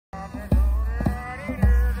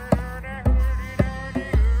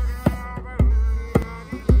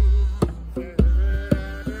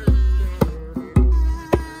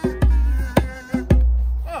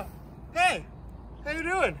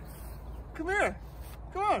Come here.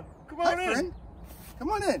 Come on. Come on Hi, in. friend. Come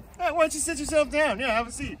on in. Hey, why don't you sit yourself down? Yeah, have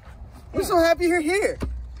a seat. We're so happy you're here.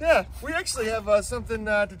 Yeah, we actually have something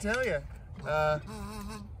to tell you.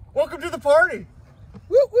 Welcome to the party.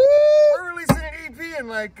 Woo woo! We're releasing an EP in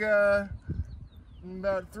like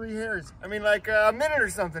about 3 hairs. I mean, like a minute or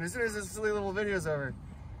something. As soon as this silly little video's over.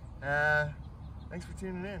 Thanks for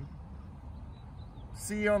tuning in.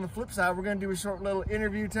 See you on the flip side. We're gonna do a short little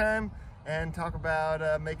interview time and talk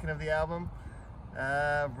about making of the album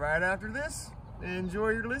right after this. Enjoy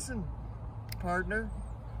your listen, partner.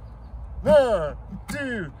 1,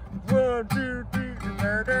 2, 1, 2, 3.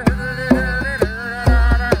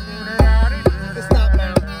 Stop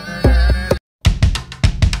now.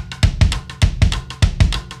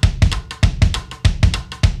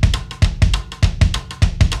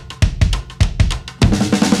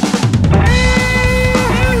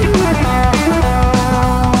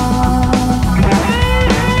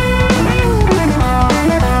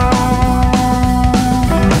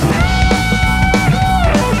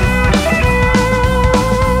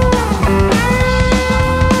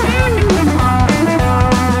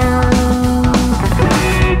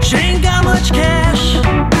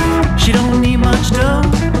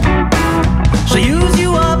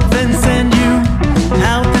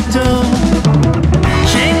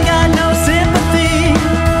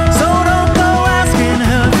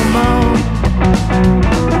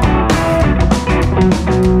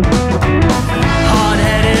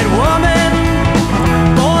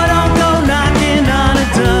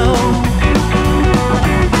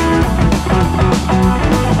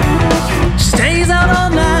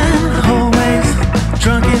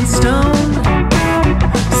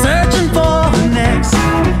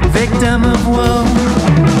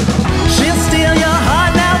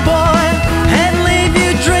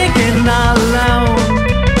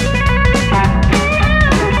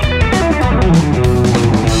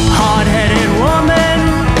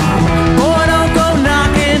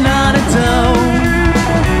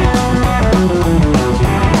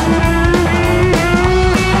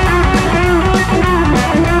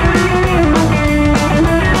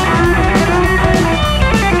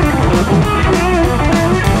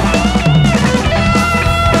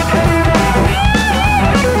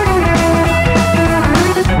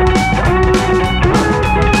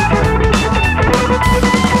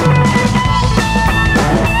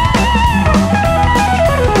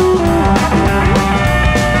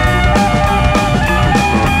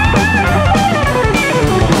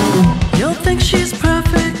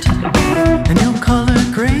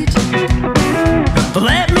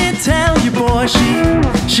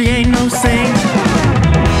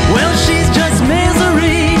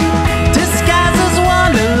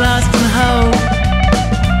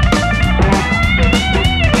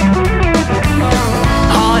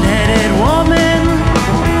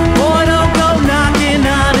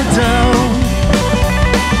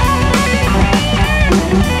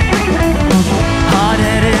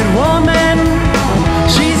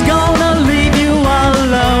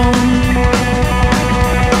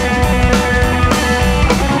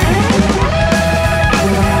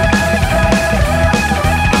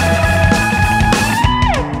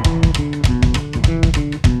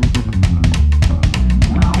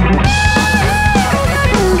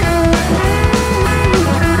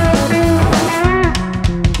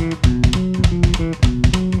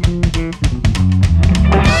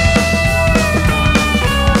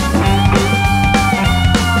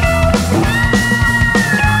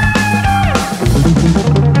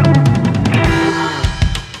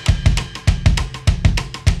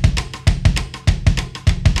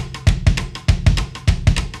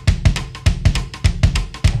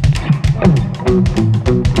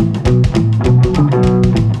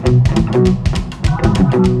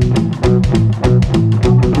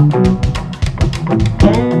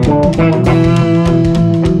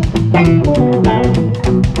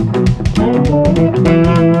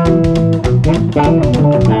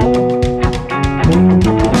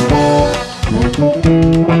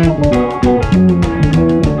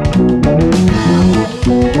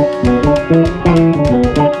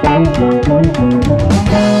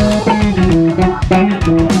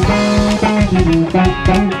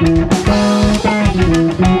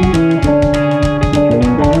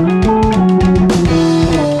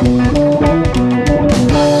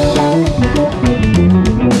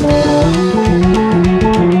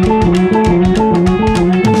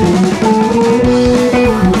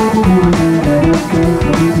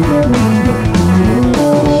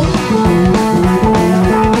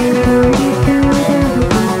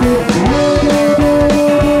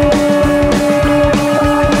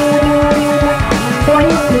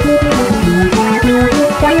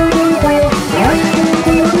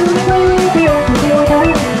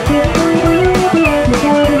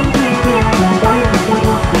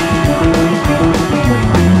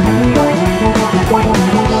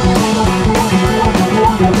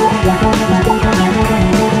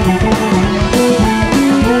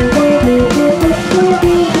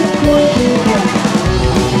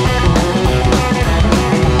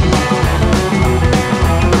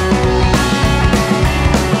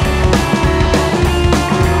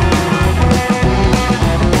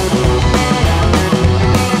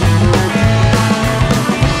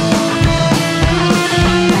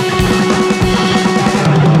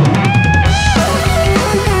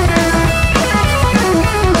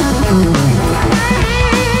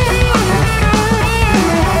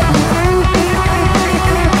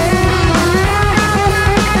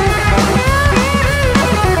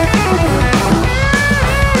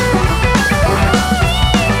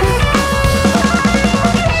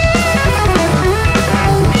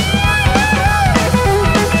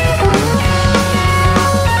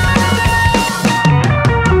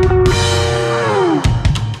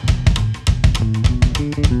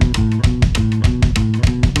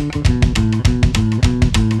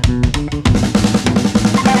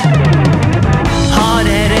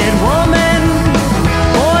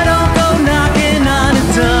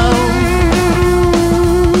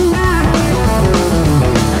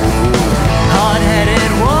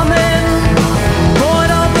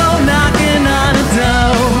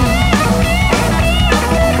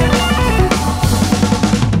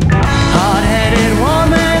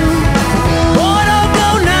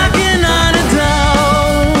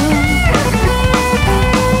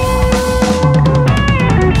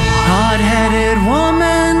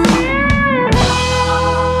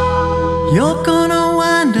 You're gonna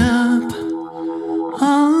wind up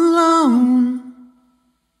alone.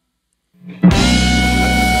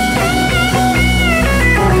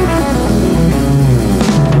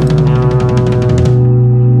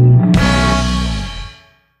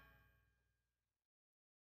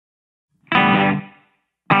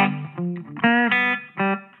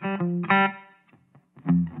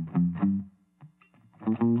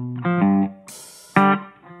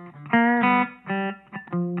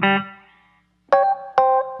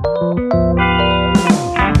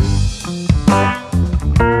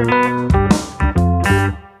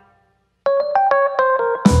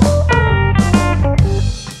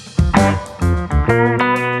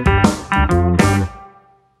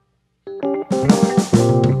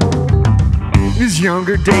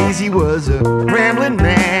 Younger days he was a rambling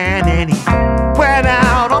man, and he went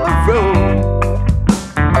out on the road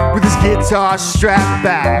with his guitar strapped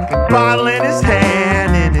back, a bottle in his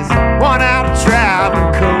hand, and his worn-out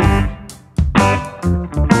traveling coat.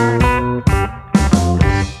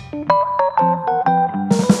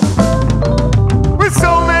 With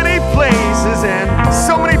so many places and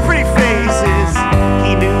so many pretty faces,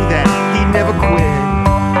 he knew that he'd never quit.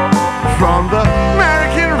 From the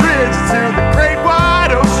American Ridge to the Great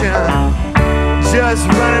Wide Ocean, just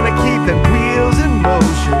running to keep them wheels in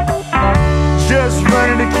motion, just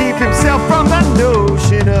running to keep himself from the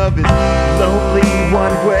notion of his lonely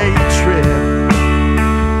one-way trip.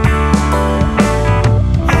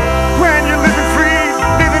 When you're living free,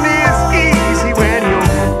 living is easy when you're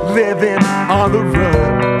living on the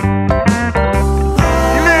run.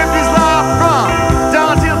 He lived his life from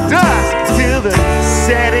dawn till dusk, till the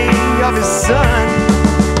setting of his sun,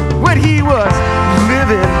 when he was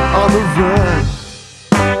living on the run.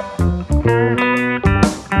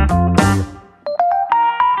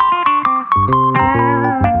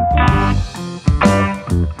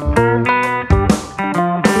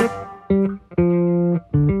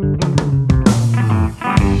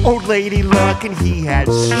 Old lady luck, and he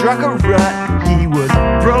had struck a rut. He was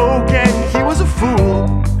broken, he was a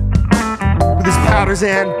fool, with his powders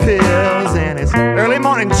and pills and his early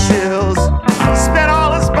morning chills. He spent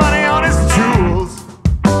all his money on his tools.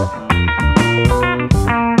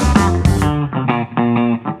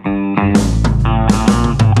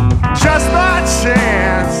 Just by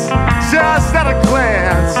chance, just at a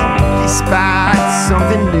glance, he spied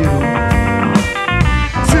something new.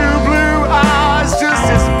 Two blue eyes just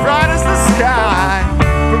as bright as the sky.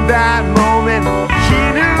 From that moment he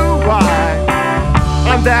knew why.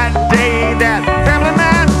 On that day that family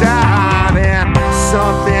man died, and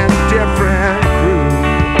something different grew.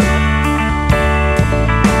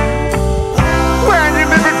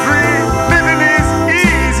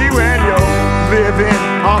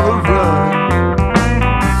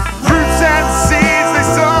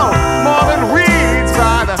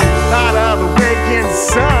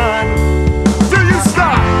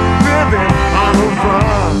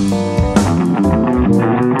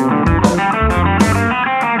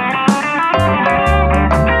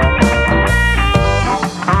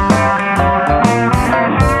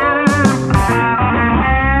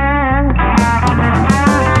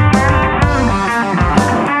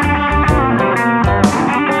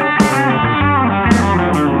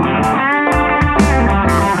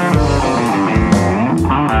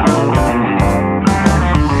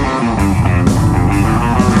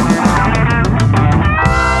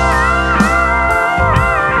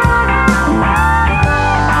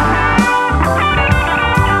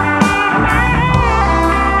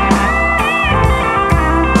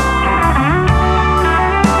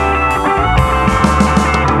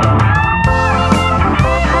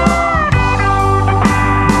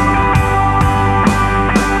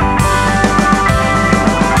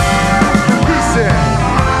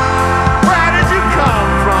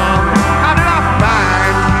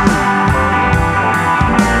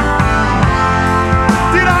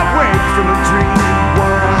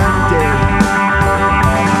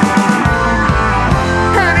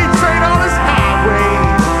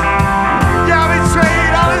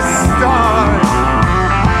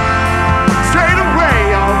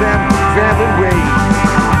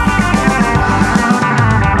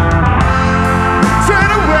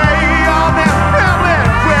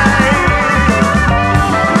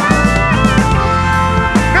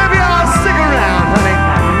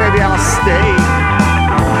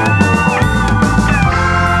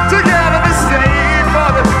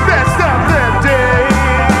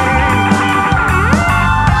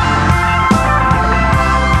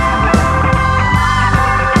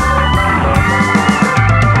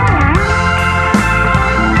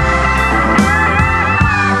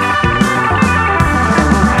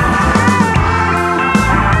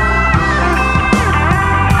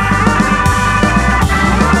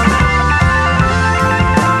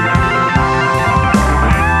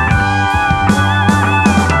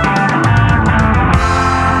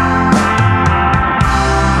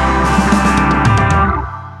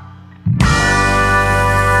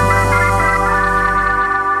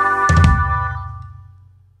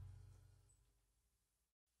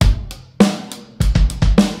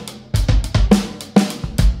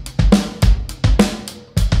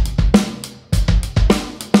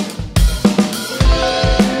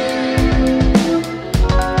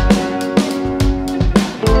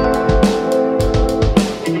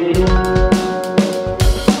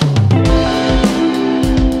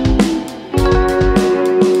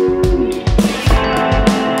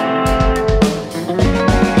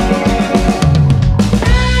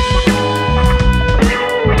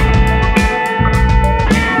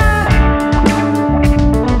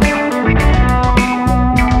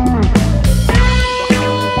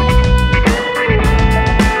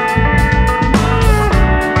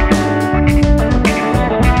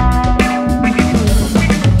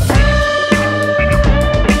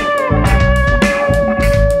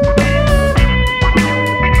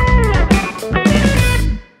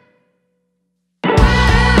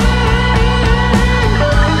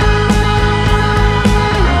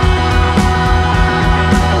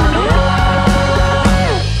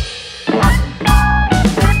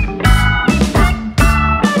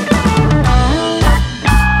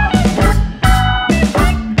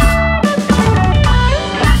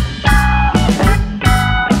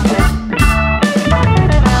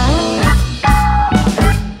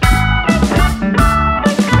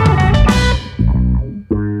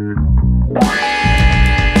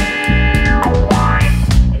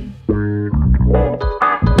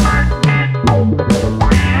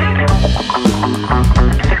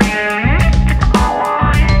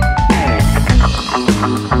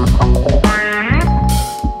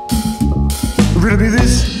 Really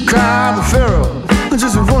this, cried the Pharaoh,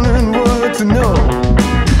 just wondering what to know.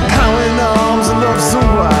 How in arms and love so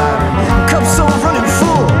wide, cup so running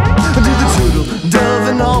full. To the turtle, dove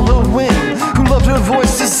and all the wind, who loved her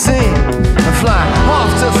voice to sing. And fly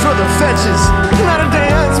off to further fetches, not a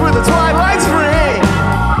dance with the twilight's ring.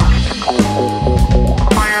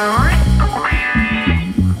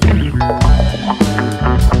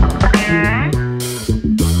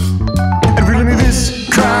 And really me this,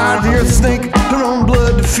 cried the earth snake, her own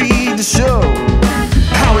blood to feed the show.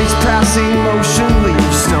 How each passing motion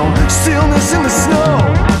leaves stone stillness in the snow.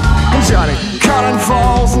 And Johnny Cotton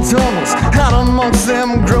falls and tumbles out amongst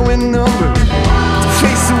them growing numbers to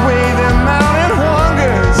face away their mountain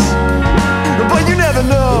hungers. But you never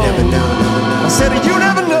know. You never know, never know. I said you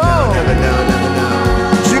never know. Never know, never know.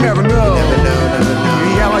 You never know. Never know, never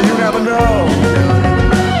know. Yeah, well, you never know. Never know, never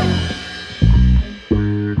know.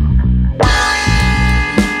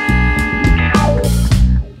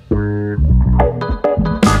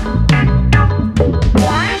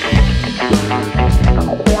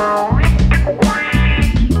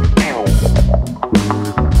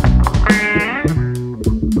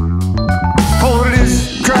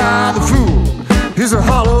 Here's a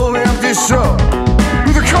hollow, empty show.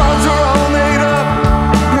 The cards are all made up,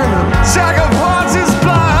 and the jack of hearts is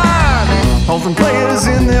blind. Holding players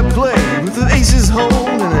in their play, with the aces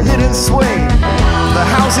holding a hidden sway. The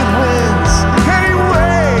house it wins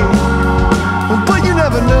anyway, but you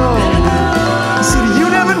never know. See, you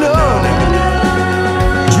never know.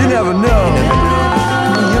 You never know.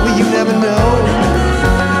 Yeah, but you never know.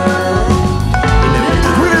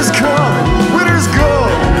 Winners come, winners go.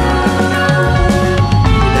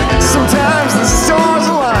 Sometimes the stars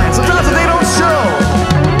align, sometimes they don't show.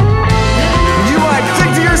 You might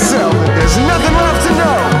think to yourself that there's nothing left to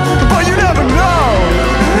know, but you never know.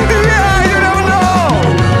 Yeah, you never know.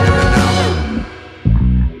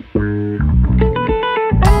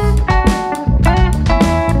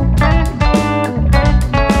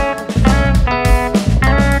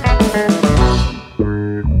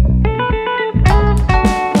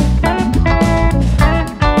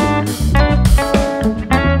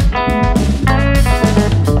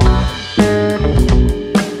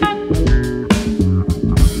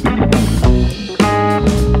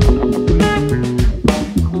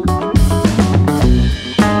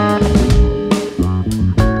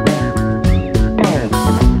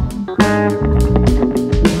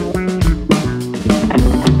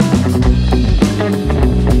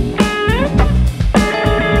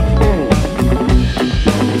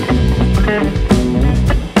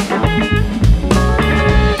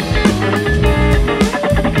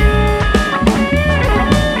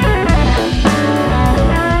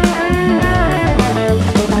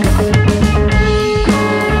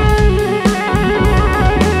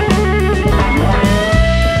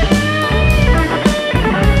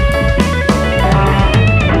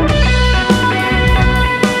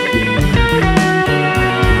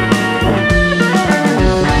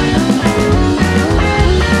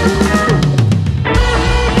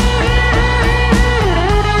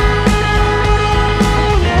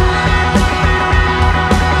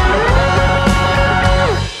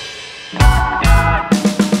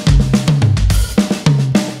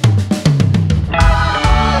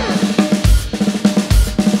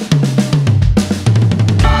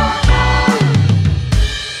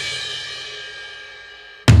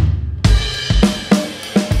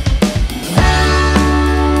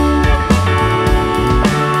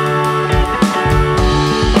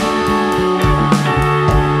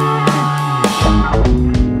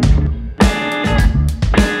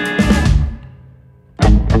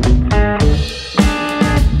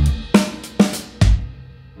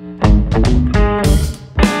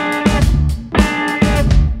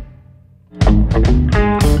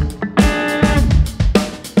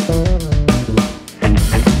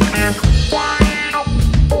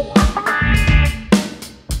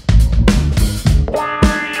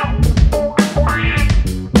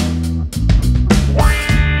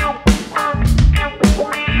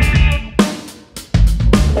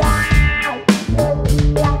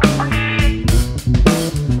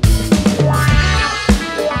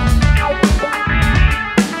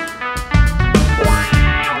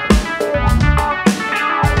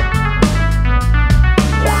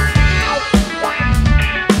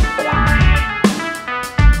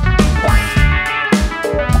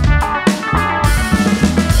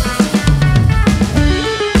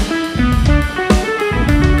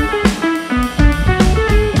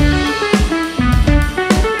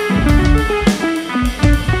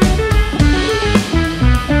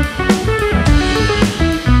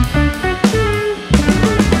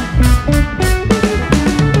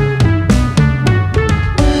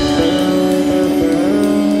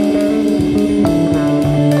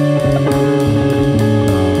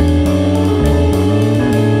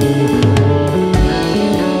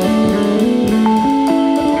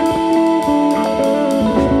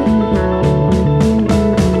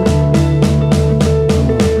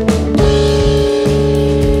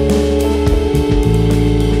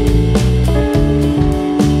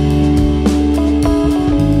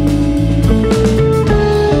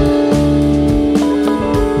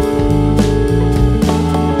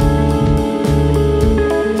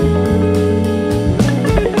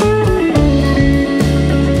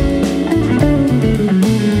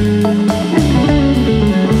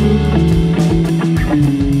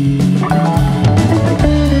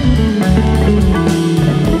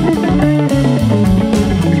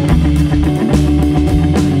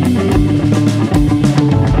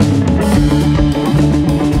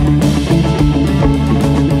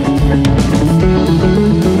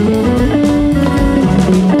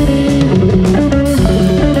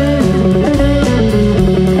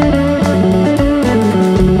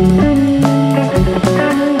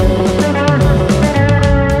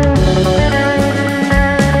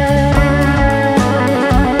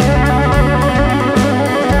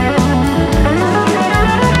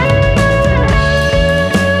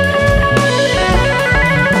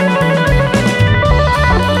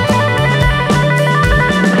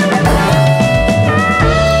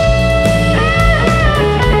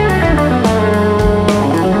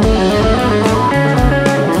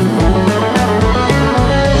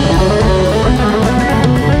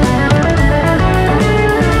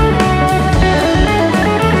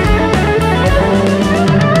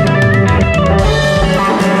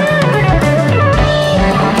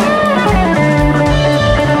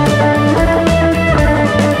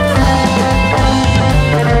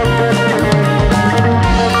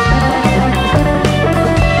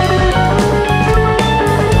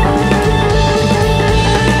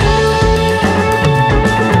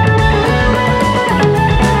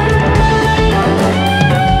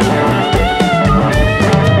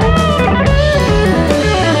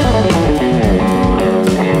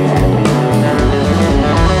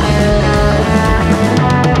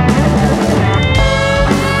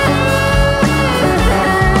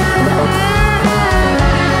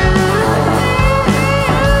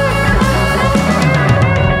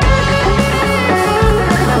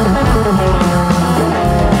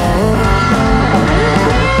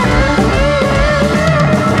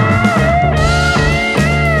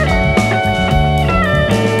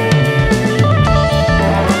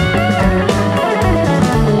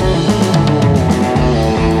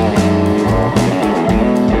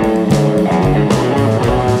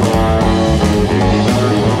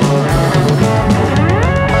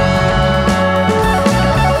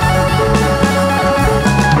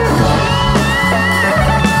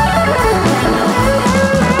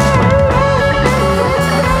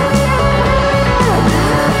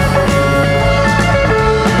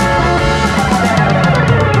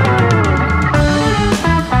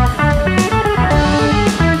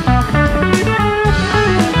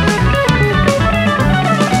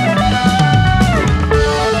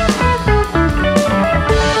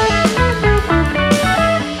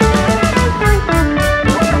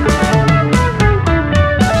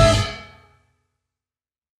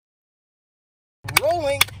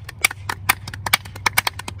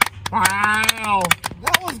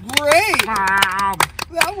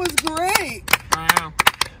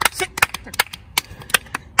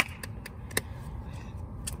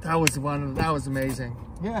 That was amazing.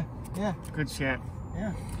 Yeah, yeah, Good shit.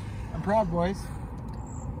 yeah. I'm proud, boys.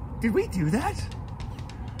 Did we do that?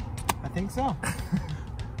 I think so.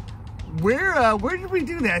 Where did we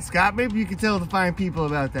do that, Scott? Maybe you could tell the fine people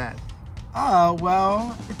about that.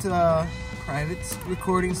 Well, it's a private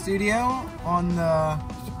recording studio on the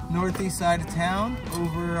northeast side of town,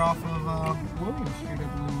 over off of William Street, I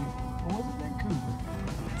believe. Or was it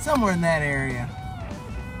Vancouver? Somewhere in that area.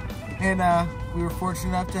 And we were fortunate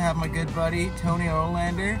enough to have my good buddy Tony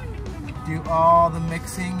Olander do all the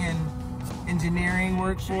mixing and engineering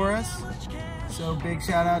work for us. So big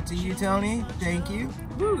shout out to you, Tony. Thank you.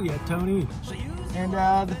 Woo, yeah, Tony. And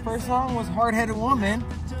the first song was Hard Headed Woman,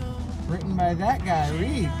 written by that guy,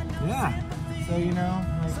 Reed. Yeah. So, you know,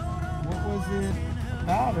 like, what was it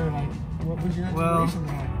about, or like, what was your inspiration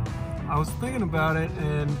there? I was thinking about it,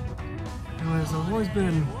 and I've always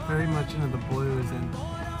been very much into the blues, and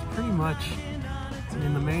it's pretty much, I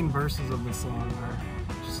mean, the main verses of the song are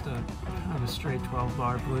just a kind of a straight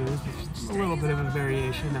 12-bar blues, with just a little bit of a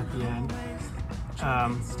variation at the end.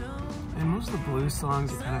 And most of the blues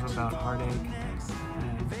songs are kind of about heartache,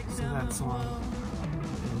 and so that song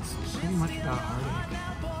is pretty much about heartache.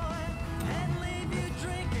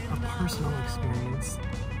 A personal experience.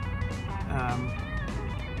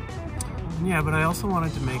 Yeah, but I also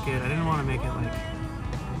wanted to make it, I didn't want to make it like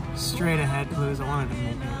straight ahead blues. I wanted to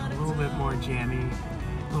make it a little bit more jammy,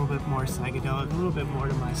 a little bit more psychedelic, a little bit more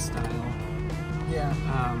to my style. Yeah.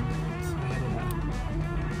 So I had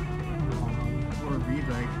Or Reed,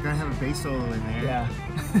 like, you gotta have a bass solo in there. yeah.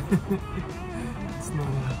 It's not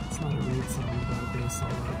a Reed song without a bass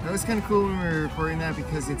solo. That was kind of cool when we were recording that,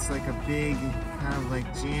 because it's like a big kind of like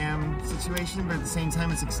jam situation, but at the same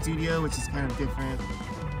time it's like studio, which is kind of different.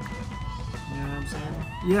 You know what I'm saying?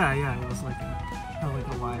 Yeah, it was like a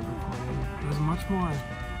live recording. It was much more,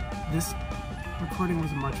 this recording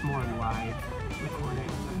was a much more live recording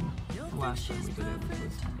than the last time we did it,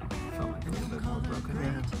 which felt like a little bit more broken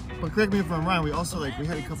Yeah. down. But correct me if I'm wrong, we also like, we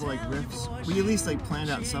had a couple like riffs. We at least like planned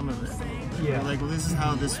out some of it. Yeah. We're like, well, this is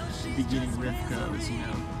how this beginning riff goes, you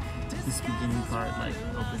know. This beginning part like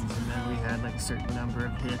opens, and then we had like a certain number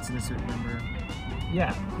of hits and a certain number.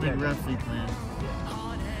 Yeah. Like roughly planned.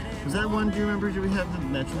 Was that one, do you remember, did we have the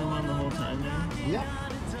metronome on the whole time there? Yep.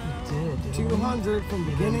 It did. 200 from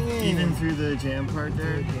beginning to end. Even through the jam part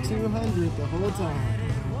there? 200 the whole time.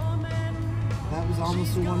 That was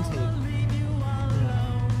almost a one take.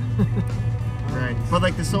 Right. But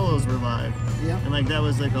like the solos were live. Yeah. And like that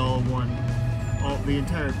was like all one,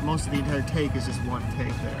 most of the entire take is just one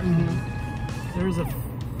take there. Mm-hmm. There's a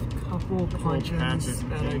couple punches patches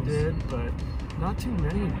and that I things. did, but not too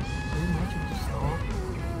many. Pretty much it just all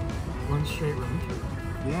one straight run through.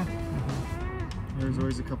 Yeah. There's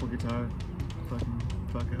always a couple guitar fucking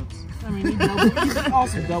fuck ups. I mean, he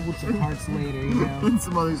also doubled some parts later, you know. And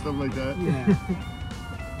some other stuff like that. Yeah.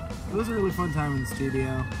 It was a really fun time in the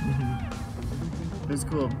studio. It was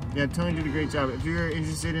cool. Yeah, Tony did a great job. If you're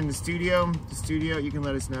interested in the studio, you can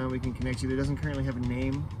let us know and we can connect you. It doesn't currently have a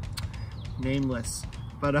name. Nameless.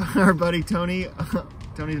 But our buddy Tony,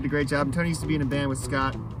 Tony did a great job. Tony used to be in a band with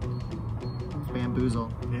Scot.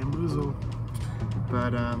 Bamboozle.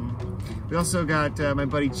 But we also got my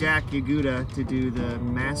buddy Jack Yaguda to do the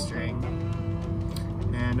mastering.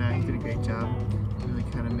 And he did a great job. Really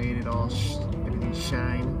kind of made it all, everything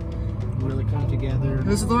shine. Really come together. It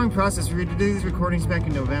was a long process. We did these recordings back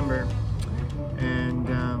in November, and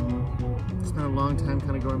it's been a long time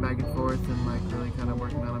kind of going back and forth and like really kind of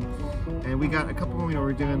working on them. And we got a couple more, you know,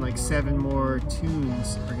 we're doing like 7 more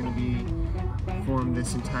tunes are going to be form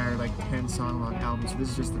this entire like 10 song long album. So this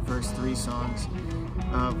is just the first 3 songs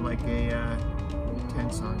of like a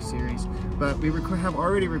 10 song series. But we have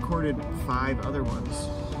already recorded 5 other ones.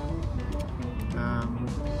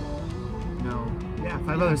 Yeah,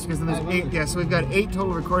 5 others, because then there's 8. Yeah, so we've got 8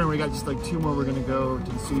 total recording. We got just like 2 more we're gonna go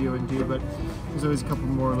to the studio and do, but there's always a couple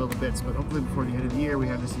more little bits. But hopefully before the end of the year, we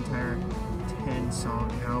have this entire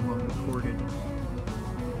 10-song album recorded.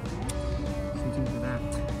 Stay tuned for that.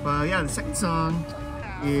 But yeah, the second song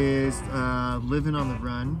is "Living on the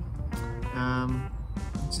Run,"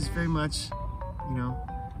 which is very much, you know,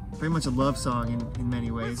 very much a love song in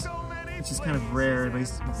many ways, which is kind of rare, at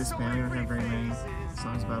least with this band. We don't have very many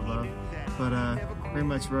songs about love. But very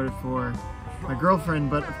much wrote it for my girlfriend,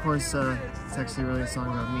 but of course it's actually really a song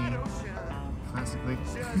about me, classically.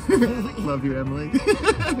 Love you, Emily.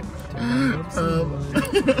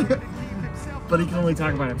 But he can only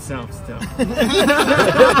talk about himself still.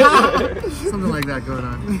 Something like that going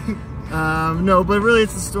on. No, but really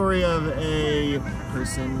it's the story of a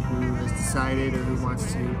person who has decided or who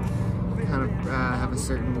wants to kind of have a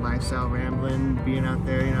certain lifestyle, rambling, being out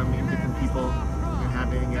there, you know, meeting different people, and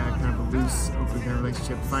having kind of a loose, open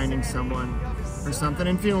relationship, finding someone or something,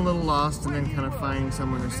 and feeling a little lost, and then kind of finding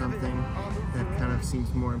someone or something that kind of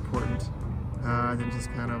seems more important than just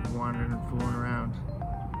kind of wandering and fooling around.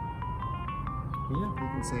 Yeah. You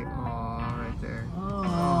can say "aww" right there.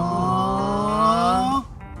 Aww.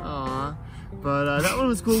 Aww. But that one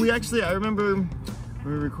was cool. I remember when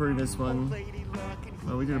we were recording this one,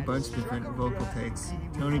 well, we did a bunch of different vocal takes.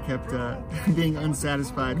 Tony kept being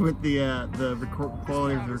unsatisfied with the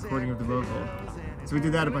quality of the recording of the vocal. So we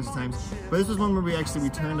did that a bunch of times. But this was one where we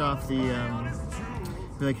turned off the,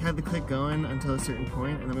 we like had the click going until a certain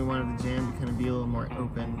point, and then we wanted the jam to kind of be a little more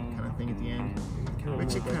open kind of thing at the end.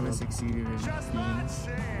 Which it kind of succeeded in being.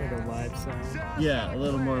 Like a live sound. Yeah, a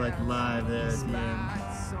little more like live there at the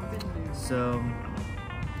end. So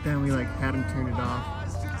then we like had him turn it off.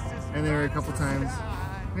 And there were a couple times,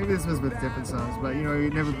 maybe this was with different songs, but you know,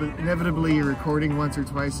 inevitably you're recording once or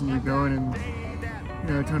twice and you're going, and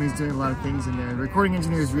you know, Tony's doing a lot of things in there. The recording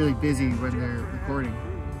engineer is really busy when they're recording.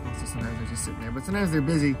 So sometimes they're just sitting there, but sometimes they're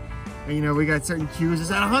busy. And you know, we got certain cues. It's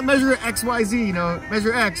at measure X, Y, Z. You know,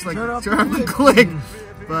 measure X, like turn off the click.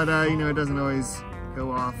 But you know, it doesn't always go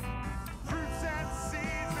off.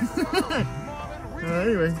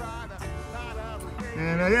 Anyway,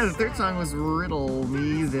 and yeah, the third song was "Riddle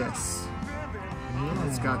Me This."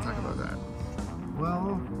 Let Scott talk about that.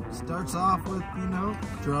 Well, starts off with, you know,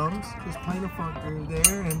 drums, just playing a funk groove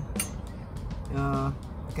there, and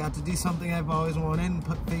got to do something I've always wanted and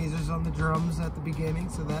put phasers on the drums at the beginning,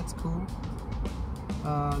 so that's cool.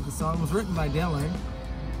 The song was written by Dylan.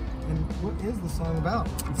 And what is the song about?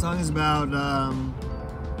 The song is about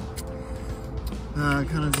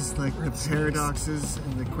kind of just like the paradoxes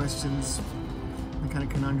and the questions, the kind of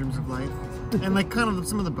conundrums of life. And like kind of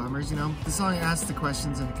some of the bummers, you know. The song asks the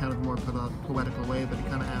questions in a kind of more poetical way, but it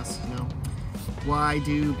kind of asks, you know, why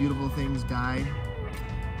do beautiful things die?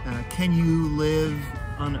 Can you live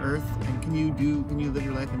on Earth, and can you live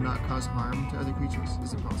your life and not cause harm to other creatures?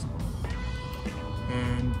 Is it possible?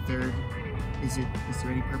 And third, is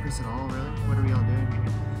there any purpose at all, really? What are we all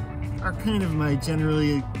doing? Are kind of my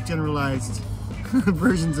generalized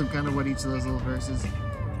versions of kind of what each of those little verses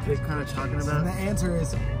is kind of talking about. And the answer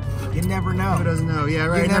is, you never know. Who doesn't know? Yeah,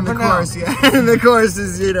 right. You And never the chorus, yeah. And the chorus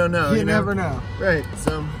is you don't know. You never know. Right.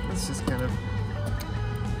 So it's just kind of,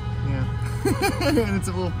 yeah. And it's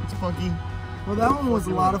funky. Well, that one was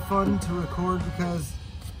a lot of fun to record because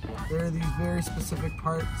there are these very specific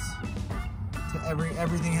parts to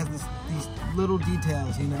everything has these little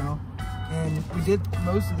details, you know. And we did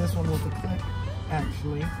most of this one with the click,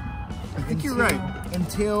 actually. I think you're right.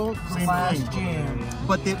 Until the last jam.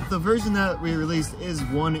 But the version that we released is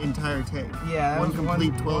one entire take. Yeah, one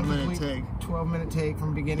complete 12-minute take. 12-minute take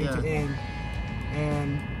from beginning to end.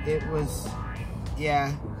 And it was,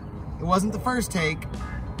 yeah, it wasn't the first take,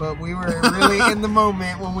 but we were really in the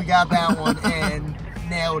moment when we got that one and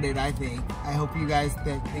nailed it, I think. I hope you guys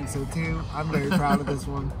think so too. I'm very proud of this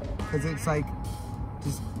one because it's like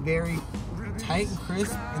just very tight and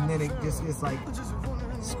crisp, and then it just is like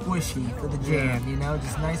squishy for the jam, you know,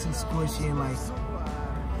 just nice and squishy and like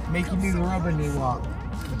make you do the rubber knee walk.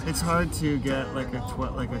 It's hard to get like a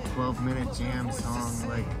 12-minute jam song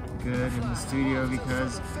like good in the studio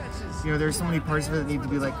because you know there's so many parts of it that need to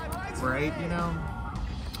be like right, you know.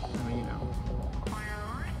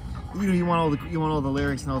 I mean, you want all the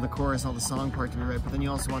lyrics and all the chorus and all the song part to be right, but then you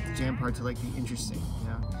also want the jam part to like be interesting, you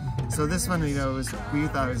know. So this one, you know, we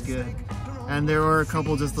thought it was good. And there were a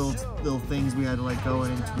couple just little things we had to like go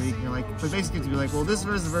in and tweak, and like, but basically to be like, well, this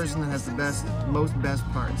is the version that has the best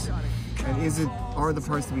parts, and are the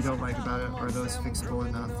parts that we don't like about it, are those fixable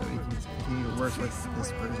enough that we can continue to work with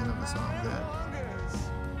this version of the song that,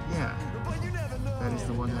 yeah, that is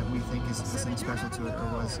the one that we think is something special to it, or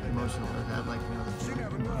was emotional, or had like, you know, the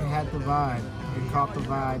feeling. It had the vibe. It caught the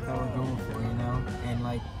vibe that we're going for, you know, and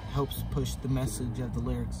like helps push the message of the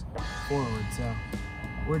lyrics forward. So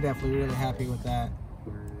we're definitely really happy with that.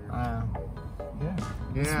 Yeah.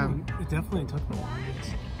 It definitely took the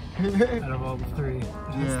longest out of all the three. It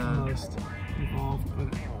was the most involved,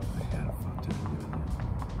 but I had a fun time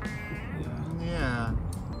doing it. Yeah.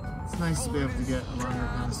 It's nice to be able to get a longer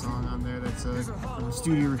kind of song on there that's a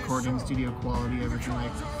studio recording, studio quality, everything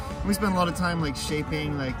like. We spent a lot of time like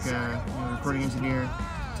shaping, like you know, recording engineer.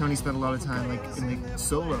 Tony spent a lot of time like in the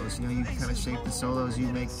solos, you know, you kind of shape the solos, you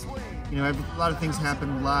make, you know, a lot of things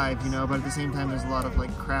happen live, you know, but at the same time there's a lot of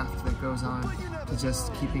like craft that goes on to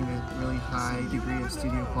just keeping a really high degree of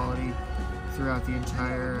studio quality throughout the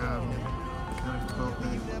entire kind of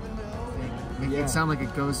 12-minute thing. Making it sound like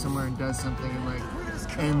it goes somewhere and does something, and like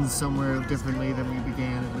ends somewhere differently than we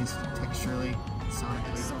began, at least texturally,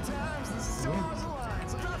 sonically.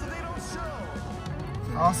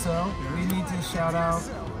 Also, we need to shout out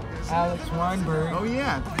Alex Weinberg. Oh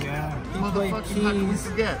yeah, Yeah. He played motherfucking, how can we keys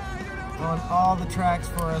forget? on all the tracks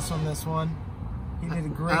for us on this one. He did a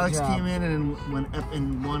great Alex job. came in and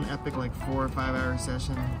in one epic like 4 or 5 hour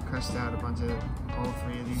session, crushed out a bunch of all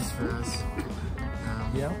 3 of these for us.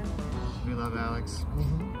 Yep. We love Alex,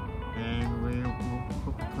 and we'll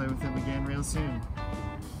hope to play with him again real soon.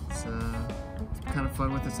 It's kind of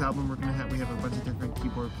fun with this album. We have a bunch of different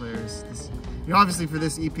keyboard players. Obviously for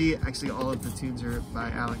this EP, actually all of the tunes are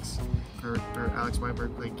by Alex, or Alex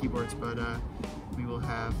Weinberg playing keyboards, but we will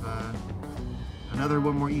have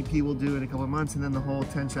one more EP we'll do in a couple of months, and then the whole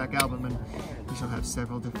 10-track album, and we shall have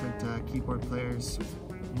several different keyboard players.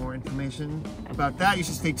 More information about that you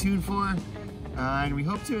should stay tuned for, and we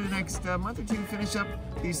hope to in the next month or 2 finish up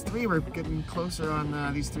these 3. We're getting closer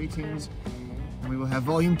on these 3 tunes, and we will have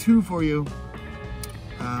volume 2 for you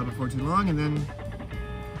before too long, and then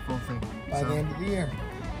the full thing. By the end of the year.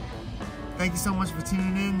 Thank you so much for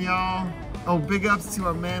tuning in, y'all. Oh, big ups to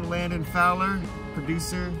our man Landon Fowler,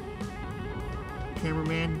 producer,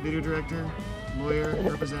 cameraman, video director, lawyer,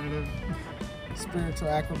 representative, Spiritual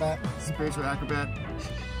acrobat. spiritual acrobat.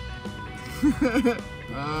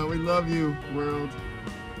 We love you, world.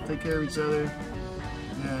 Take care of each other.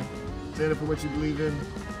 Yeah. Stand up for what you believe in.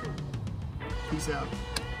 Peace out.